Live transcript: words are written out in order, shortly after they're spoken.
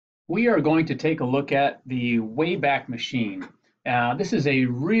We are going to take a look at the Wayback Machine. This is a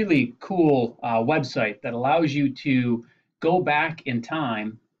really cool website that allows you to go back in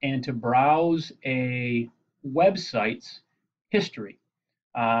time and to browse a website's history.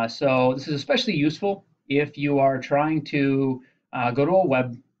 So this is especially useful if you are trying to go to a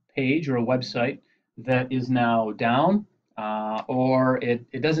web page or a website that is now down or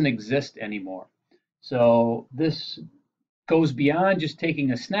it doesn't exist anymore. So this goes beyond just taking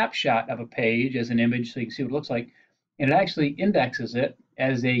a snapshot of a page as an image so you can see what it looks like, and it actually indexes it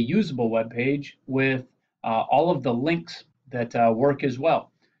as a usable web page with all of the links that work as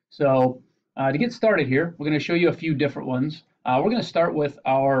well. So to get started here, we're going to show you a few different ones. We're going to start with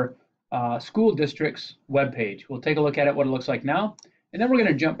our school district's web page. We'll take a look at it, what it looks like now, and then we're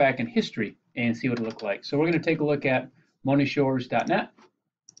going to jump back in history and see what it looked like. So we're going to take a look at monishores.net.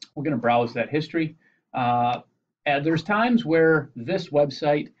 We're going to browse that history. There's times where this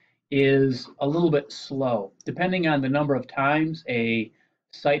website is a little bit slow. Depending on the number of times a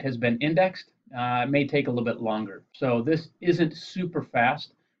site has been indexed, it may take a little bit longer. So this isn't super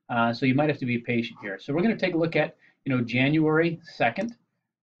fast, so you might have to be patient here. So we're going to take a look at January 2nd,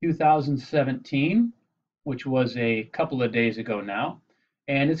 2017, which was a couple of days ago now,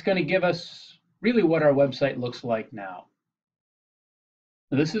 and it's going to give us really what our website looks like now.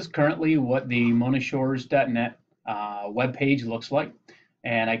 This is currently what the monishores.net web page looks like,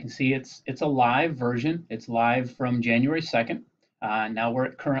 and I can see it's a live version. It's live from January 2nd, now where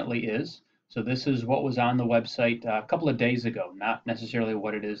it currently is. So this is what was on the website a couple of days ago, not necessarily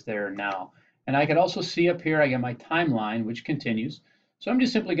what it is there now. And I can also see up here I got my timeline, which continues. So I'm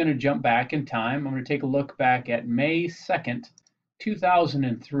just simply going to jump back in time. I'm going to take a look back at May 2nd,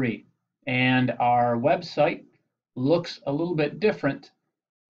 2003, and our website looks a little bit different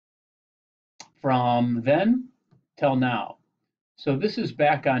from then till now. So this is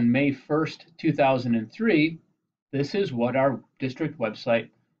back on May 1st, 2003. This is what our district website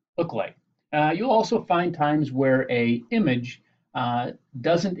looked like. You'll also find times where a image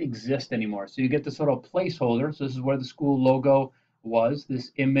doesn't exist anymore. So you get this little placeholder. So this is where the school logo was.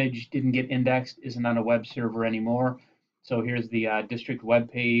 This image didn't get indexed, isn't on a web server anymore. So here's the district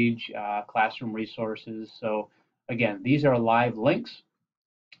web page, classroom resources. So again, these are live links.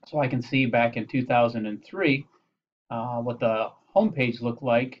 So I can see back in 2003 what the home page looked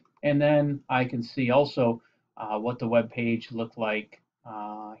like, and then I can see also what the web page looked like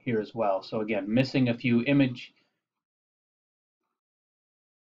here as well. So again, missing a few image,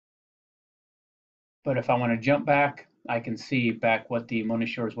 but if I want to jump back, I can see back what the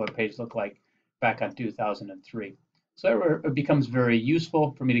Monishores web page looked like back on 2003. So it becomes very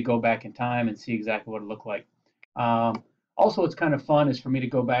useful for me to go back in time and see exactly what it looked like. Also, what's kind of fun is for me to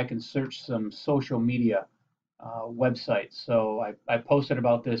go back and search some social media websites. So I posted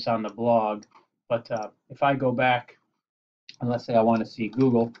about this on the blog, but if I go back, and let's say I want to see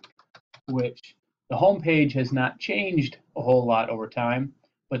Google, which the home page has not changed a whole lot over time,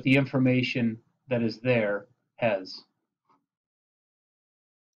 but the information that is there has.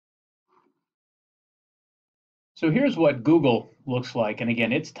 So here's what Google looks like. And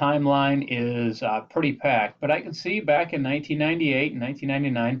again, its timeline is pretty packed, but I can see back in 1998 and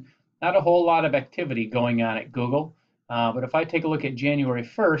 1999, not a whole lot of activity going on at Google. But if I take a look at January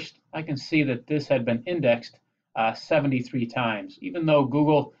 1st, I can see that this had been indexed 73 times. Even though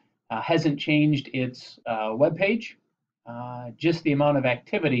Google hasn't changed its web page, just the amount of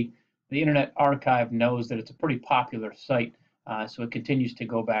activity, the Internet Archive knows that it's a pretty popular site, so it continues to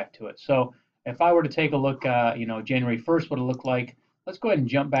go back to it. So if I were to take a look, January 1st, what it looked like, let's go ahead and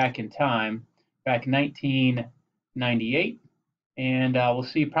jump back in time, back 1998, and we'll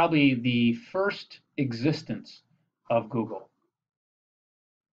see probably the first existence of Google.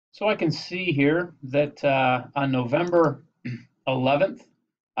 So I can see here that on November 11th,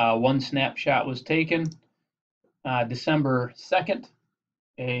 one snapshot was taken. December 2nd,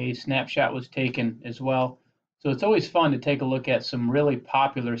 a snapshot was taken as well. So it's always fun to take a look at some really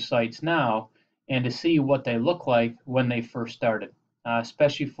popular sites now and to see what they look like when they first started,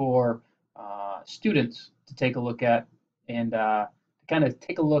 especially for students to take a look at and to kind of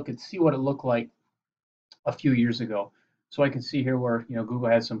take a look and see what it looked like a few years ago. So I can see here where Google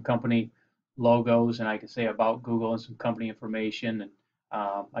has some company logos, and I can say about Google and some company information, and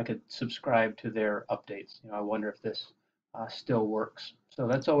I could subscribe to their updates. I wonder if this still works. So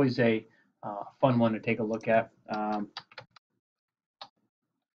that's always a fun one to take a look at.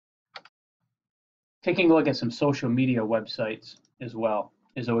 Taking a look at some social media websites as well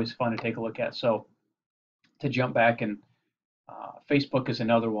is always fun to take a look at. So to jump back, and Facebook is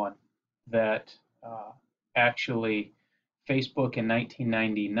another one that actually Facebook in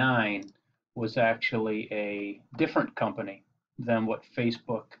 1999 was actually a different company than what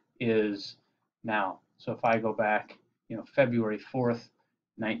Facebook is now. So if I go back, February 4th,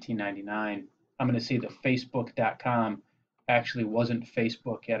 1999, I'm going to see that Facebook.com actually wasn't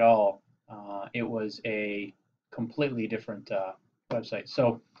Facebook at all. It was a completely different website.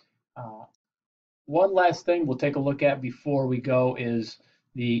 So one last thing we'll take a look at before we go is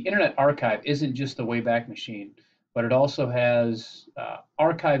the Internet Archive isn't just the Wayback Machine, but it also has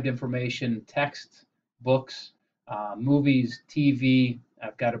archived information, text, books, movies, TV.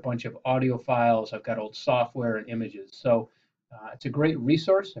 I've got a bunch of audio files. I've got old software and images. So it's a great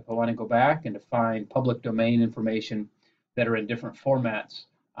resource if I want to go back and to find public domain information that are in different formats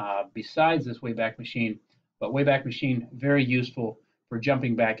besides this Wayback Machine. But Wayback Machine, very useful for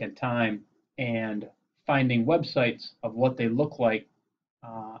jumping back in time and finding websites of what they look like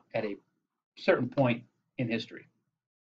at a certain point in history.